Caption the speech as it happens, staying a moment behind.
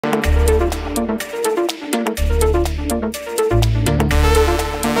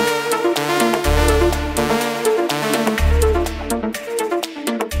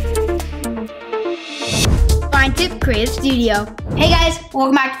video. Hey guys,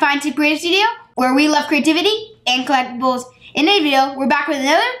 welcome back to Fine Tip Creative Studio, where we love creativity and collectibles. In today's video, we're back with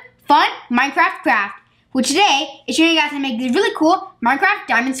another fun Minecraft craft, which today is showing you guys how to make this really cool Minecraft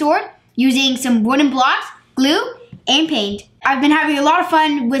diamond sword using some wooden blocks, glue, and paint. I've been having a lot of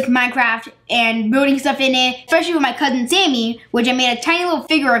fun with Minecraft and building stuff in it, especially with my cousin Sammy, which I made a tiny little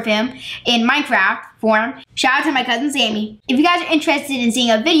figure of him in Minecraft form. Shout out to my cousin Sammy. If you guys are interested in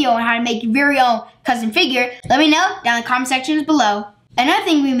seeing a video on how to make your very own custom figure, let me know down in the comment sections below. Another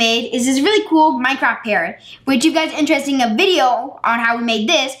thing we made is this really cool Minecraft parrot, which if you guys are interested in a video on how we made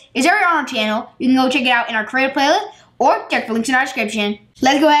this, is already on our channel. You can go check it out in our creative playlist or check the links in our description.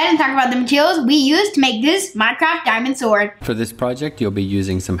 Let's go ahead and talk about the materials we used to make this Minecraft diamond sword. For this project, you'll be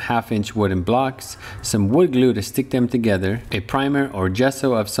using some 1/2-inch wooden blocks, some wood glue to stick them together, a primer or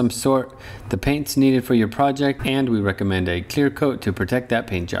gesso of some sort, the paints needed for your project, and we recommend a clear coat to protect that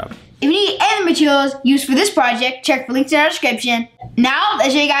paint job. If you need any materials used for this project, check the links in our description. Now,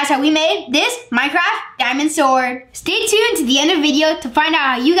 let's show you guys how we made this Minecraft diamond sword. Stay tuned to the end of the video to find out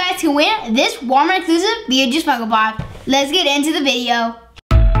how you guys can win this Walmart exclusive VHS Funko Pop. Let's get into the video.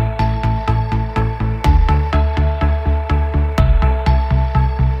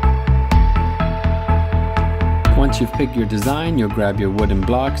 Once you've picked your design, you'll grab your wooden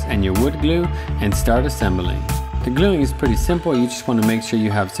blocks and your wood glue and start assembling. The gluing is pretty simple. You just want to make sure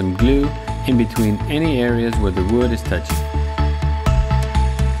you have some glue in between any areas where the wood is touching.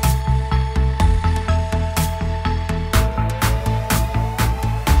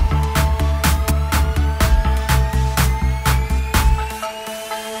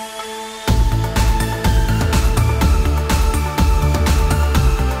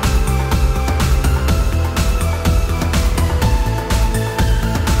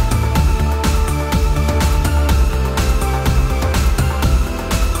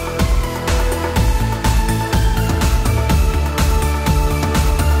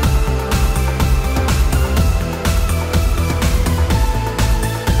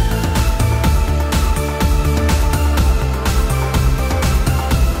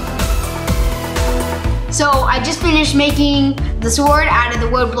 So I just finished making the sword out of the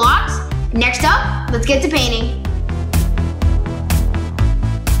wood blocks. Next up, let's get to painting.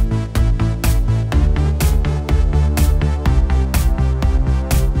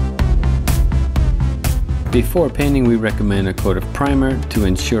 Before painting, we recommend a coat of primer to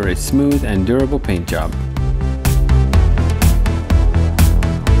ensure a smooth and durable paint job.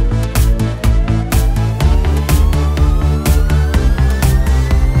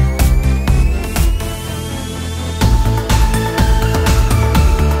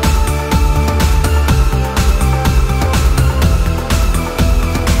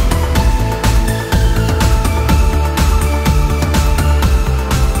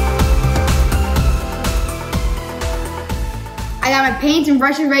 I got my paints and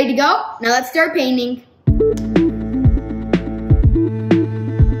brushes ready to go. Now let's start painting.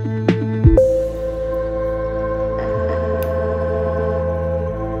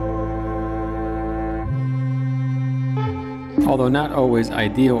 Although not always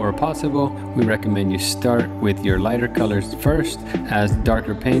ideal or possible, we recommend you start with your lighter colors first, as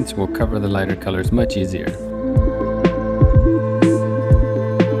darker paints will cover the lighter colors much easier.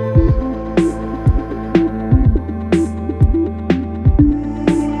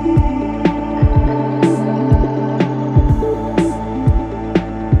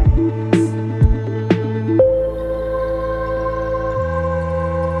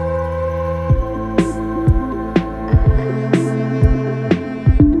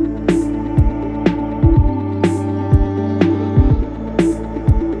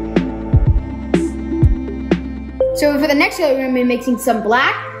 So for the next color, we're going to be mixing some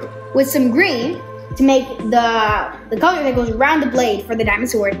black with some green to make the color that goes around the blade for the diamond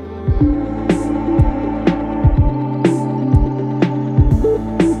sword.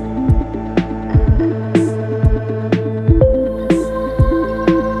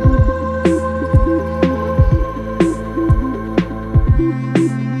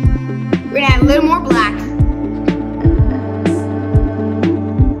 We're going to add a little more black.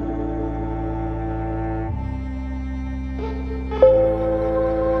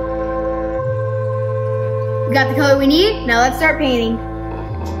 We got the color we need, now let's start painting.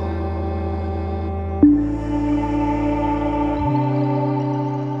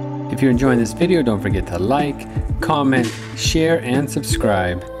 If you're enjoying this video, don't forget to like, comment, share, and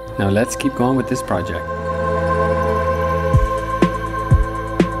subscribe. Now let's keep going with this project.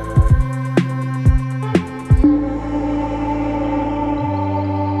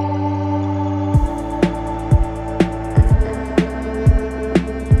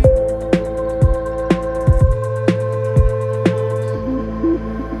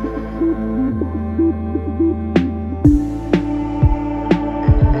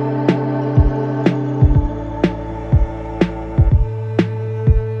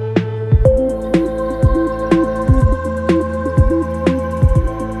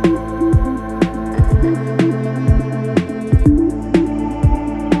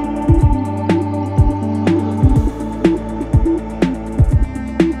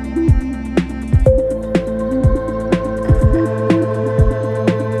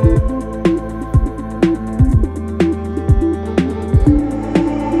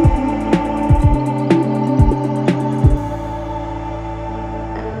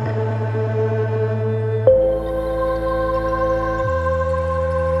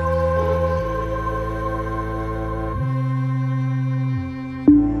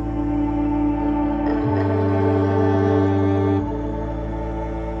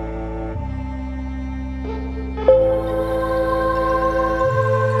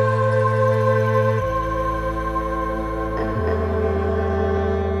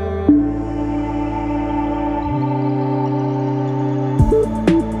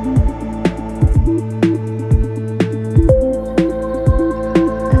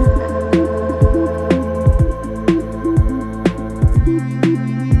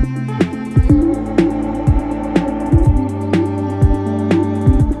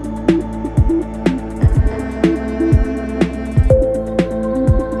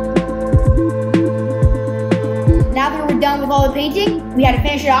 of all the painting, we had to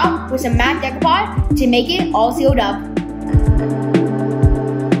finish it off with some matte decor to make it all sealed up.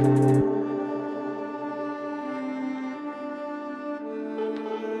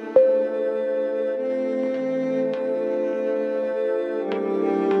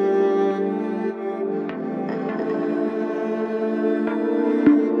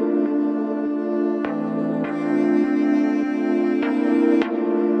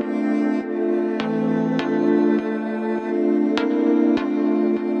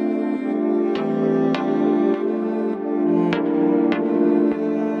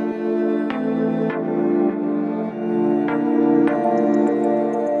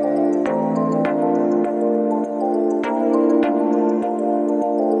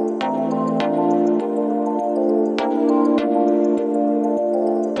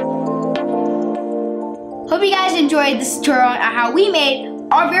 Hope you guys enjoyed this tutorial on how we made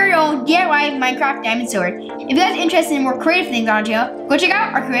our very own DIY Minecraft diamond sword. If you guys are interested in more creative things on our channel, go check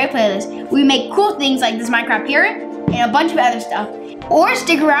out our creative playlist. We make cool things like this Minecraft parrot and a bunch of other stuff. Or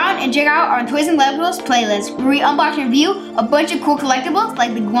stick around and check out our Toys and Collectibles playlist where we unbox and review a bunch of cool collectibles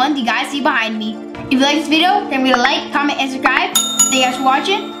like the one you guys see behind me. If you like this video, then remember to like, comment, and subscribe. Thank you guys for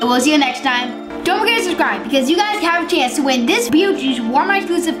watching, and we'll see you next time. Don't forget to subscribe because you guys have a chance to win this huge Walmart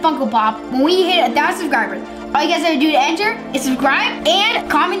exclusive Funko Pop when we hit 1,000 subscribers. All you guys have to do to enter is subscribe and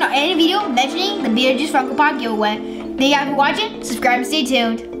comment on any video mentioning the Beetlejuice Funko Pop giveaway. Thank you guys for watching, subscribe and stay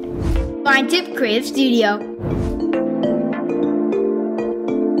tuned. Fine Tip Creative Studio.